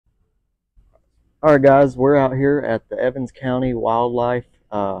All right, guys, we're out here at the Evans County Wildlife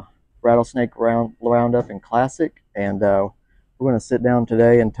Rattlesnake Roundup and Classic, and we're going to sit down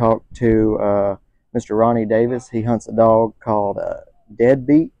today and talk to Mr. Ronnie Davis. He hunts a dog called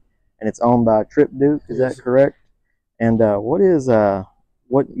Deadbeat, and it's owned by Tripp Duke. Is that correct? And what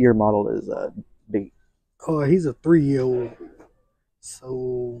year model is Beat? Oh, he's a 3-year-old,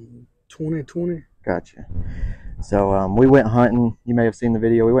 so 2020. Gotcha. So we went hunting. You may have seen the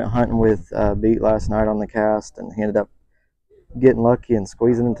video. We went hunting with Beat last night on the cast, and he ended up getting lucky and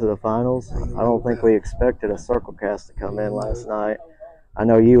squeezing into the finals. I don't think we expected a circle cast to come in last night. I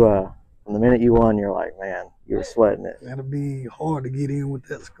know you, from the minute you won, you're like, man, you were sweating it. That'll be hard to get in with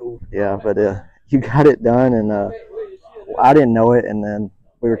that score. Yeah, but you got it done, and I didn't know it, and then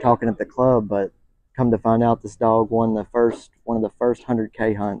we were talking at the club, but come to find out this dog won one of the first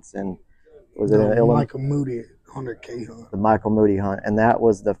 100K hunts, and was it Michael Moody 100K hunt? The Michael Moody hunt, and that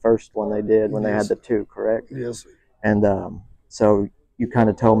was the first one they did when they had the two, correct? Yes. And so you kind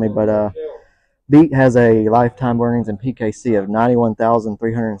of told me, but Beat has a lifetime earnings in PKC of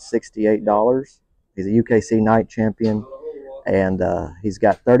 $91,368. He's a UKC night champion, and he's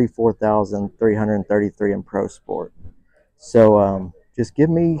got $34,333 in pro sport. So just give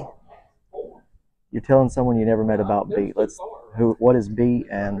me. You're telling someone you never met about Beat. What is Beat,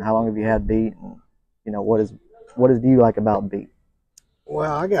 and how long have you had Beat, and what do you like about Beat?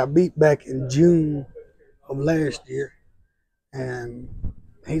 Well, I got Beat back in June of last year, and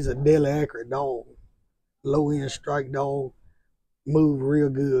he's a deadly accurate dog, low end strike dog, move real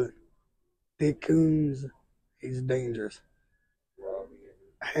good, thick coons. He's dangerous.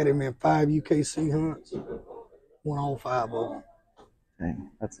 I had him in 5 UKC hunts, won all 5 of them. Dang,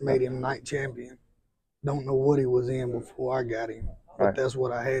 made him night champion. Don't know what he was in before I got him, but that's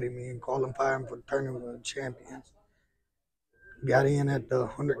what I had him in, qualifying for the Tournament of Champions. Got in at the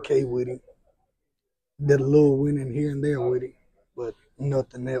 100K with him. Did a little winning here and there with him, but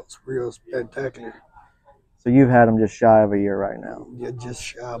nothing else real spectacular. So you've had him just shy of a year right now? Yeah, just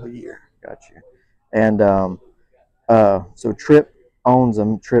shy of a year. Got you. And so Tripp owns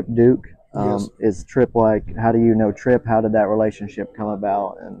him, Tripp Duke. Yes. Is Tripp like, how do you know Tripp? How did that relationship come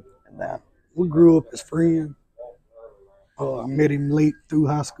about and that? We grew up as friends. I met him late through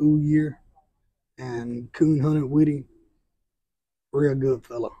high school year and coon hunted with him. Real good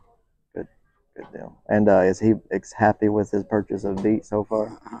fella. Good deal. And is he happy with his purchase of Beat so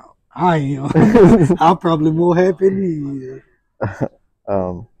far? I am. I'm probably more happy than he is.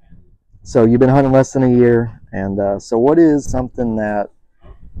 So you've been hunting less than a year, and so what is something that,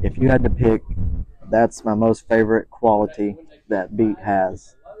 if you had to pick, that's my most favorite quality that Beat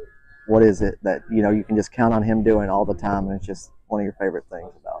has? What is it that you can just count on him doing all the time, and it's just one of your favorite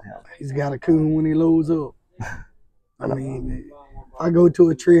things about him? He's got a coon when he loads up. I mean, if I go to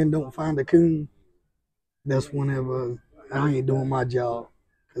a tree and don't find a coon, that's whenever I ain't doing my job,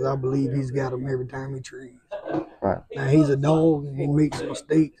 because I believe he's got him every time he trees. Right. Now, he's a dog. He makes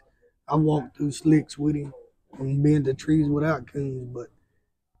mistakes. I walked through slicks with him and been to trees without coons, but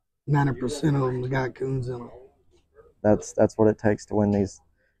 90% of them got coons in them. That's what it takes to win these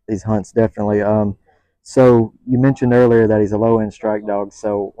hunts, definitely. So you mentioned earlier that he's a low-end strike dog.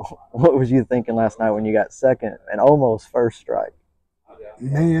 So what was you thinking last night when you got second and almost first strike?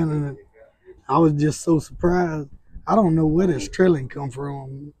 Man, I was just so surprised. I don't know where this trailing come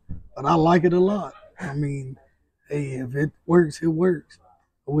from, but I like it a lot. I mean, hey, if it works, it works.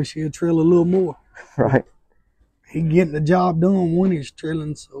 I wish he'd trail a little more. Right. He getting the job done when he's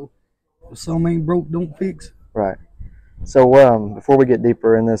trailing, so if something ain't broke, don't fix it. Right. So before we get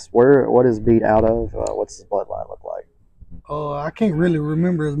deeper in this, what is Beat out of? What's his bloodline look like? I can't really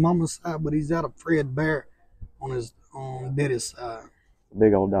remember his mama's side, but he's out of Fred Bear on his daddy's side.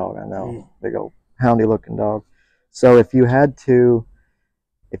 Big old dog, I know. Big old houndy looking dog. So if you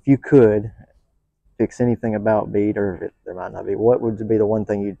could fix anything about Beat, or there might not be, what would be the one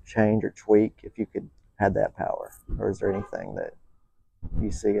thing you'd change or tweak if you could had that power? Or is there anything that you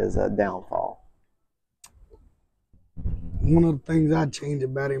see as a downfall? One of the things I'd change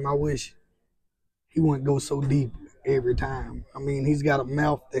about him, I wish he wouldn't go so deep every time. I mean, he's got a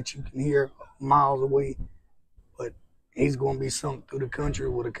mouth that you can hear miles away, but he's going to be sunk through the country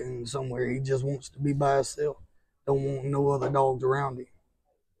with a coon somewhere. He just wants to be by himself. Don't want no other dogs around him.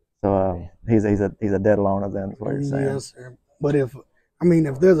 So he's a dead loner then, is what you're saying? Yes, sir. But if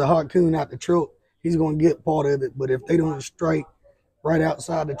there's a hot coon out the truck, he's going to get part of it. But if they don't strike right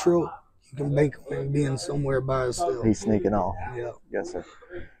outside the truck, you can bank on him being somewhere by himself. He's sneaking off. Yeah. Yes, sir.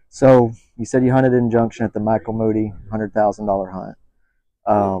 So you said you hunted in Junction at the Michael Moody $100,000 hunt.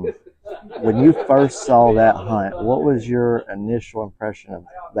 when you first saw that hunt, what was your initial impression of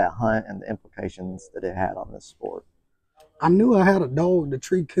that hunt and the implications that it had on this sport? I knew I had a dog to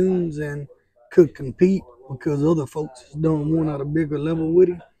tree coons and could compete because other folks is doing one at a bigger level with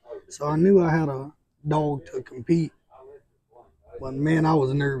him. So I knew I had a dog to compete. But man, I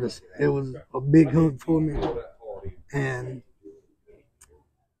was nervous. It was a big hunt for me. And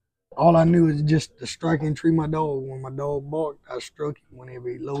all I knew is just to strike and tree my dog. When my dog barked, I struck him. Whenever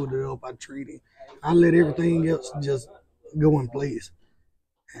he loaded up, I treated him. I let everything else just go in place.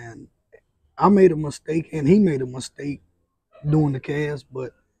 And I made a mistake, and he made a mistake doing the cast,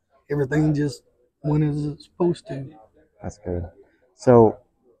 but everything just went as it's supposed to. That's good. So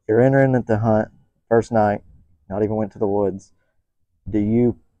you're entering at the hunt first night, not even went to the woods. Do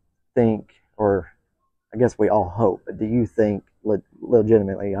you think, or I guess we all hope, but do you think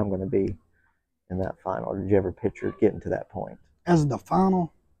legitimately I'm going to be in that final? Or did you ever picture getting to that point? As the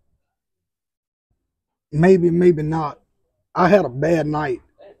final, maybe not. I had a bad night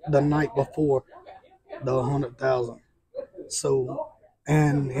the night before the 100,000. So,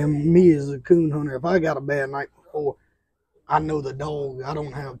 and me as a coon hunter, if I got a bad night before, I know the dog, I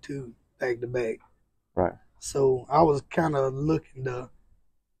don't have two back to back. Right. So I was kind of looking to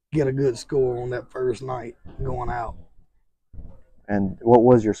get a good score on that first night going out. And what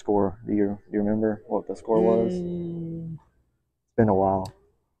was your score? Do you remember what the score was? It's been a while.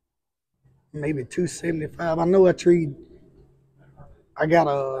 Maybe 275. I know I got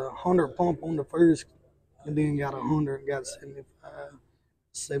 100 pump on the first, and then got 100, got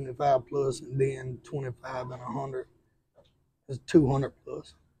 75 plus, and then 25 and 100. It's 200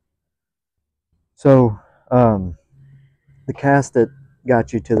 plus. So, the cast that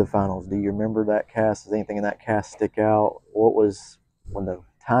got you to the finals, do you remember that cast? Does anything in that cast stick out? What was, when the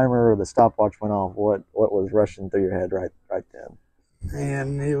timer or the stopwatch went off, what was rushing through your head right then?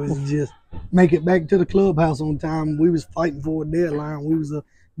 And it was just make it back to the clubhouse on time. We was fighting for a deadline. We was a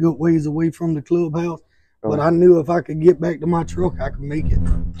good ways away from the clubhouse. But I knew if I could get back to my truck, I could make it.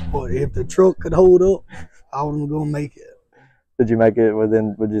 But if the truck could hold up, I wasn't going to make it. Did you make it with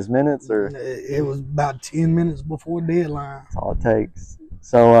just minutes, or? It was about 10 minutes before deadline. That's all it takes.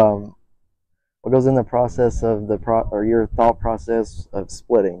 So, what goes in the process of or your thought process of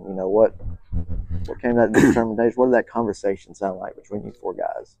splitting? You know, what came to that determination? What did that conversation sound like between you four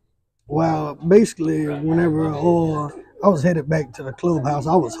guys? Well, basically, whenever I was headed back to the clubhouse,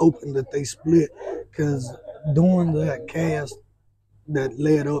 I was hoping that they split, because during that cast that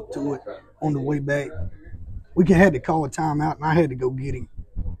led up to it on the way back, we had to call a timeout, and I had to go get him.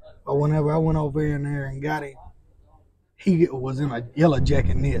 But whenever I went over in there and got him, he was in a yellow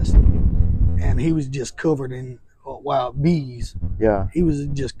jacket nest, and he was just covered in wild bees. Yeah. He was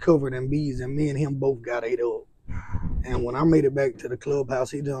just covered in bees, and me and him both got ate up. And when I made it back to the clubhouse,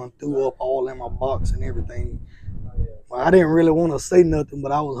 he done threw up all in my box and everything. Well, I didn't really want to say nothing,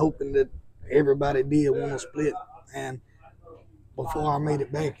 but I was hoping that everybody did want to split. And before I made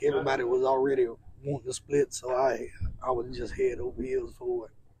it back, everybody was already wanting to split, so I was just head over heels for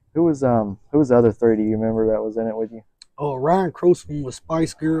it. Who was the other three? Do you remember that was in it with you? Oh, Ryan Crossman was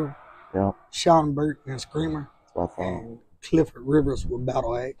Spice Girl. Yeah. Sean Burton and Screamer. That's what I thought. And Clifford Rivers with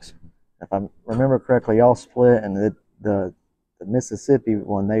Battle Axe. If I remember correctly, y'all split, and the Mississippi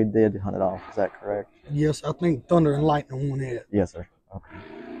one, they did hunt it off. Is that correct? Yes, I think Thunder and Lightning won it. Yes, sir. Okay.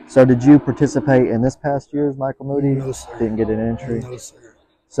 So did you participate in this past year's Michael Moody? No, sir. Didn't get an entry? No, sir.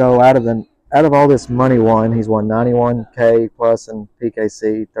 So out of all this money won, he's won $91K plus in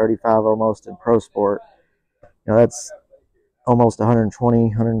PKC, 35 almost in Pro Sport. You know, that's almost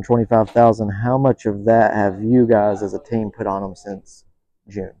 125,000. How much of that have you guys as a team put on him since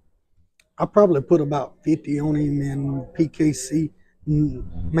June? I probably put about 50 on him in PKC,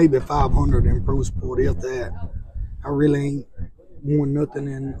 maybe 500 in Pro Sport, if that. I really ain't won nothing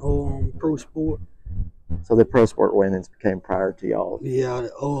in Pro Sport. So the Pro Sport winnings became prior to y'all. Yeah,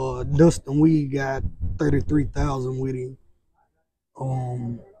 Dustin Weed got 33,000 with him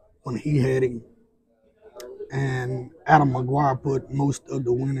when he had him. And Adam McGuire put most of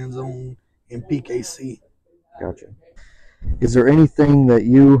the winnings on in PKC. Gotcha. Is there anything that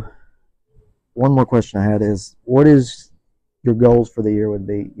one more question I had is, what is your goals for the year would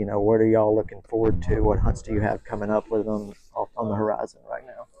be? You know, what are y'all looking forward to? What hunts do you have coming up with them on the horizon right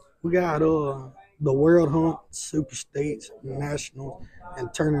now? We got the World Hunt, Super States, Nationals,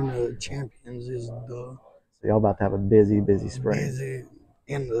 and Turning the Champions is the... So y'all about to have a busy spring. Busy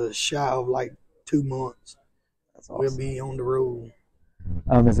in the shy of like 2 months. That's awesome. We'll be on the road.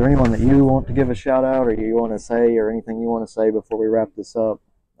 Is there anyone that you want to give a shout out, or you want to say, or anything you want to say before we wrap this up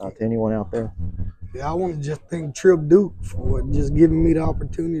to anyone out there? Yeah, I want to just thank Tripp Duke for just giving me the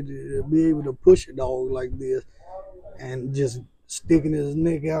opportunity to be able to push a dog like this and just sticking his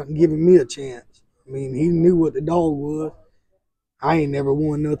neck out and giving me a chance. I mean, he knew what the dog was. I ain't never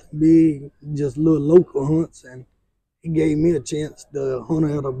won nothing big, just little local hunts, and he gave me a chance to hunt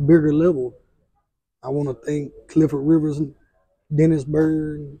at a bigger level. I want to thank Clifford Rivers, Dennis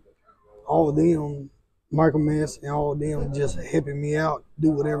Bird, all of them, Michael Massey, all of them just helping me out, do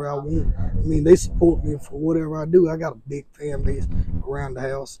whatever I want. I mean, they support me for whatever I do. I got a big fan base around the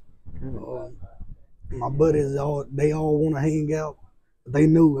house. My buddies, they all want to hang out. They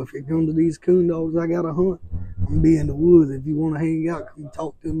know if it comes to these coon dogs I got to hunt, I'm going to be in the woods. If you want to hang out, come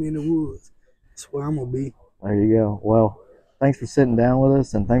talk to me in the woods. That's where I'm going to be. There you go. Well, thanks for sitting down with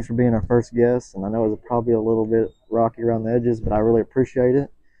us, and thanks for being our first guest. And I know it was probably a little bit rocky around the edges, but I really appreciate it.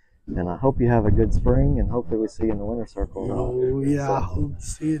 And I hope you have a good spring, and hopefully we see you in the winter circle. Oh, yeah, I hope to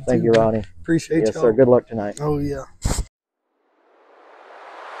see it too. Thank you, Ronnie. Appreciate Yes, y'all. sir. Good luck tonight. Oh, yeah.